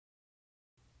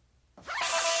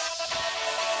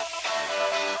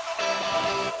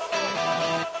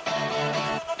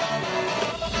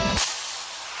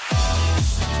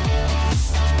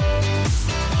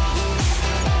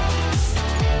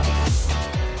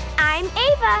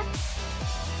Eva.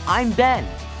 I'm Ben.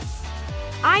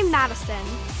 I'm Madison.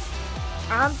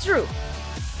 I'm Drew.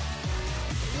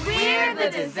 We're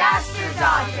the Disaster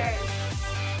Dodgers.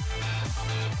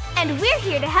 And we're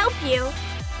here to help you.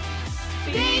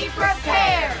 Be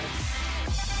prepared.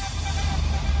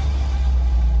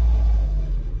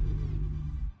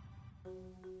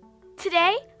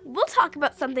 Today, we'll talk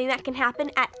about something that can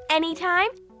happen at any time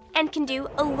and can do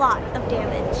a lot of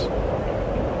damage.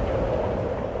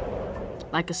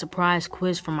 Like a surprise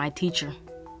quiz from my teacher.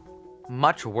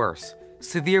 Much worse.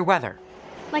 Severe weather.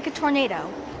 Like a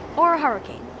tornado or a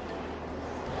hurricane.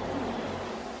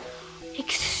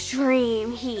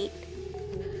 Extreme heat.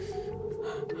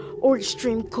 Or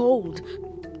extreme cold.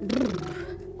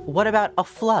 What about a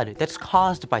flood that's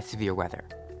caused by severe weather?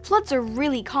 Floods are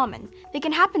really common. They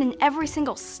can happen in every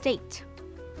single state.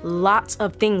 Lots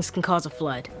of things can cause a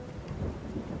flood.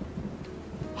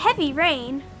 Heavy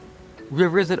rain.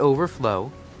 Rivers that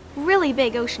overflow. Really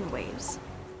big ocean waves.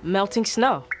 Melting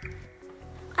snow.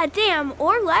 A dam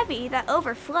or levee that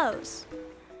overflows.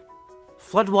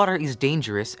 Floodwater is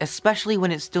dangerous, especially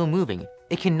when it's still moving.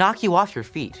 It can knock you off your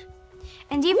feet.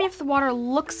 And even if the water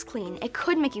looks clean, it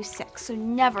could make you sick, so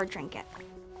never drink it.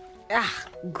 Ah,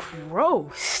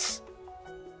 gross.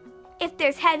 If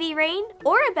there's heavy rain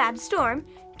or a bad storm,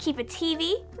 keep a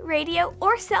TV, radio,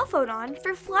 or cell phone on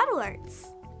for flood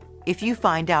alerts. If you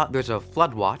find out there's a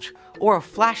flood watch or a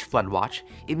flash flood watch,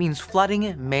 it means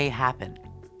flooding may happen.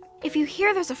 If you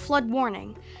hear there's a flood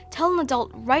warning, tell an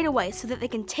adult right away so that they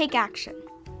can take action.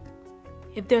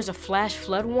 If there's a flash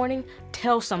flood warning,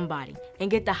 tell somebody and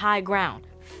get the high ground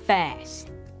fast.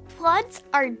 Floods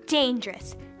are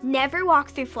dangerous. Never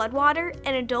walk through floodwater,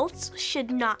 and adults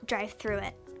should not drive through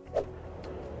it.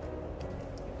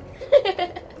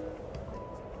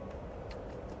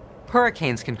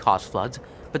 Hurricanes can cause floods,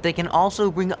 but they can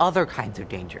also bring other kinds of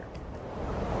danger.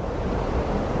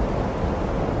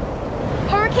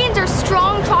 Hurricanes are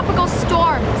strong tropical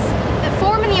storms that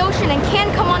form in the ocean and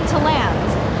can come onto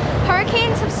land.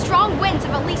 Hurricanes have strong winds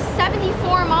of at least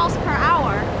 74 miles per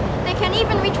hour. They can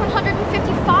even reach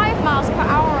 155 miles per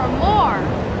hour or more.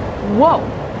 Whoa!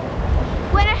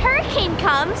 When a hurricane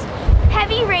comes,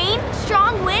 heavy rain,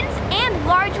 strong winds, and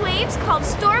large waves called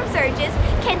storm surges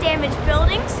can damage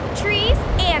buildings, trees,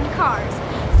 and cars.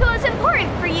 So it's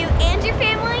important for you and your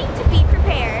family to be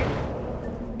prepared.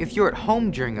 If you're at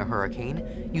home during a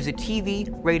hurricane, use a TV,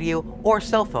 radio, or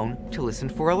cell phone to listen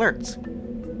for alerts.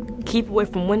 Keep away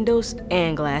from windows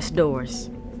and glass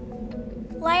doors.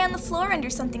 Lie on the floor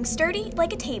under something sturdy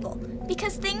like a table,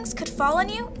 because things could fall on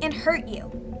you and hurt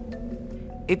you.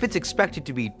 If it's expected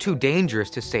to be too dangerous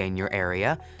to stay in your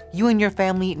area, you and your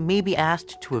family may be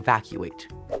asked to evacuate.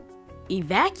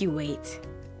 Evacuate?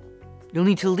 You'll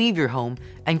need to leave your home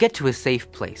and get to a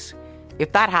safe place.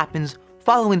 If that happens,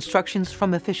 follow instructions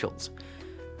from officials.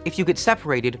 If you get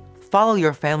separated, follow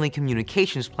your family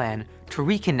communications plan to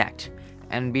reconnect,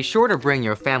 and be sure to bring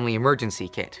your family emergency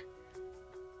kit.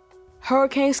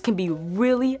 Hurricanes can be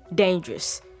really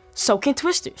dangerous. So can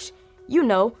twisters. You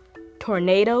know,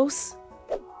 tornadoes.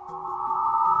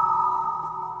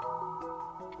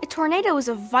 A tornado is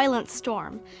a violent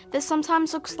storm that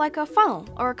sometimes looks like a funnel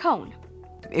or a cone.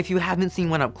 If you haven't seen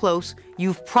one up close,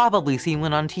 you've probably seen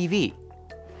one on TV.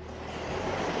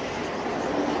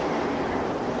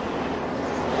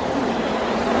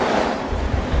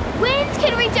 Winds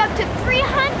can reach up to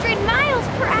 300 miles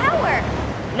per hour.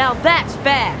 Now that's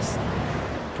fast.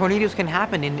 Tornadoes can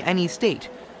happen in any state,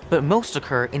 but most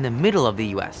occur in the middle of the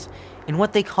US, in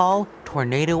what they call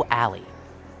Tornado Alley.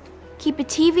 Keep a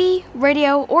TV,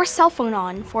 radio, or cell phone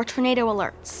on for tornado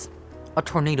alerts. A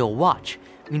tornado watch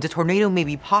means a tornado may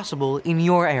be possible in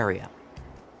your area.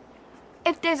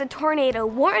 If there's a tornado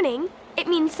warning, it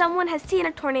means someone has seen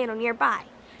a tornado nearby.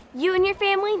 You and your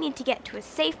family need to get to a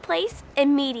safe place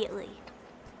immediately.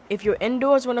 If you're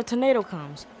indoors when a tornado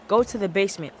comes, go to the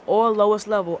basement or lowest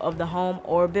level of the home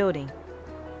or building.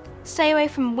 Stay away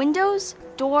from windows,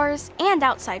 doors, and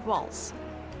outside walls.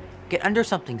 Get under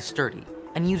something sturdy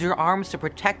and use your arms to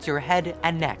protect your head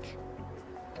and neck.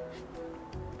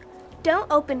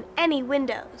 Don't open any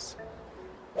windows.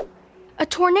 A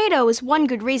tornado is one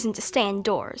good reason to stay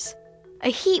indoors. A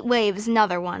heat wave is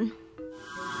another one.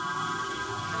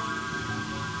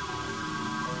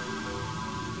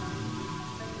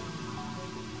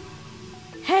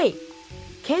 Hey,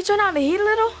 can you turn on the heat a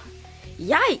little?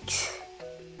 Yikes!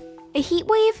 A heat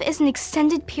wave is an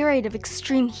extended period of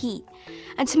extreme heat,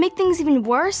 and to make things even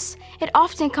worse, it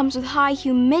often comes with high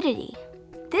humidity.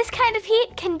 This kind of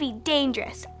heat can be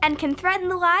dangerous and can threaten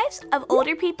the lives of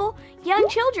older people, young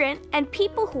children, and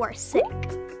people who are sick.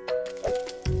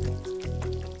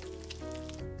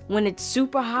 When it's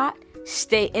super hot,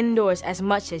 stay indoors as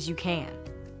much as you can.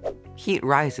 Heat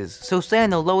rises, so stay on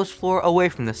the lowest floor away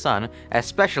from the sun,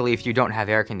 especially if you don't have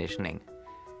air conditioning.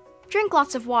 Drink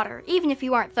lots of water, even if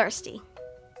you aren't thirsty.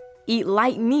 Eat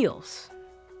light meals.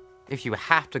 If you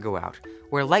have to go out,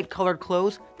 wear light-colored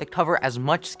clothes that cover as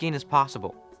much skin as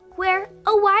possible. Wear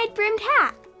a wide-brimmed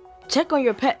hat. Check on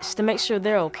your pets to make sure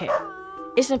they're okay.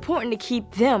 It's important to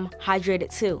keep them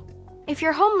hydrated too. If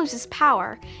your home loses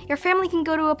power, your family can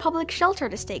go to a public shelter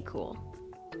to stay cool.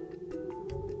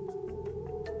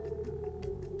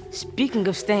 Speaking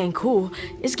of staying cool,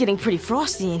 it's getting pretty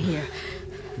frosty in here.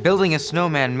 Building a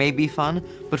snowman may be fun,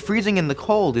 but freezing in the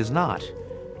cold is not.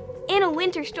 In a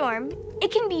winter storm,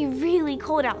 it can be really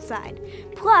cold outside.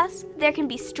 Plus, there can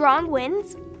be strong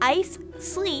winds, ice,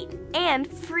 sleet,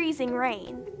 and freezing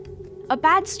rain. A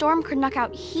bad storm could knock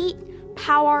out heat,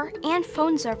 power, and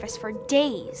phone service for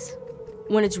days.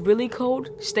 When it's really cold,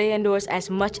 stay indoors as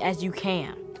much as you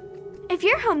can. If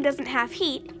your home doesn't have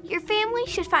heat, your family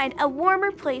should find a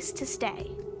warmer place to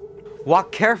stay.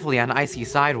 Walk carefully on icy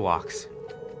sidewalks.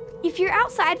 If you're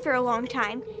outside for a long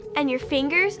time and your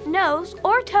fingers, nose,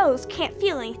 or toes can't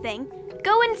feel anything,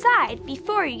 go inside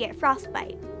before you get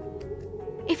frostbite.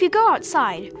 If you go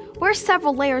outside, wear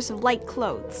several layers of light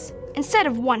clothes instead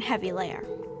of one heavy layer.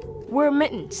 Wear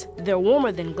mittens. They're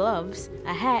warmer than gloves,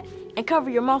 a hat, and cover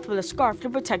your mouth with a scarf to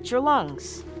protect your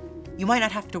lungs. You might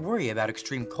not have to worry about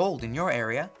extreme cold in your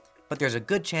area, but there's a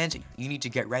good chance you need to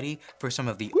get ready for some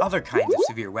of the other kinds of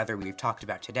severe weather we've talked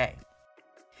about today.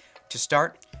 To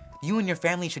start, you and your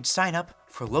family should sign up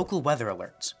for local weather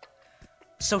alerts.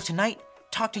 So tonight,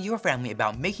 talk to your family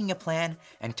about making a plan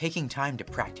and taking time to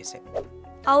practice it.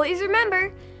 Always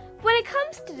remember, when it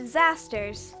comes to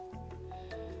disasters,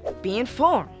 Be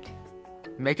informed.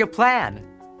 Make a plan.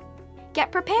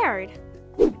 Get prepared.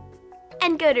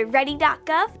 and go to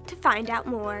ready.gov to find out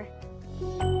more.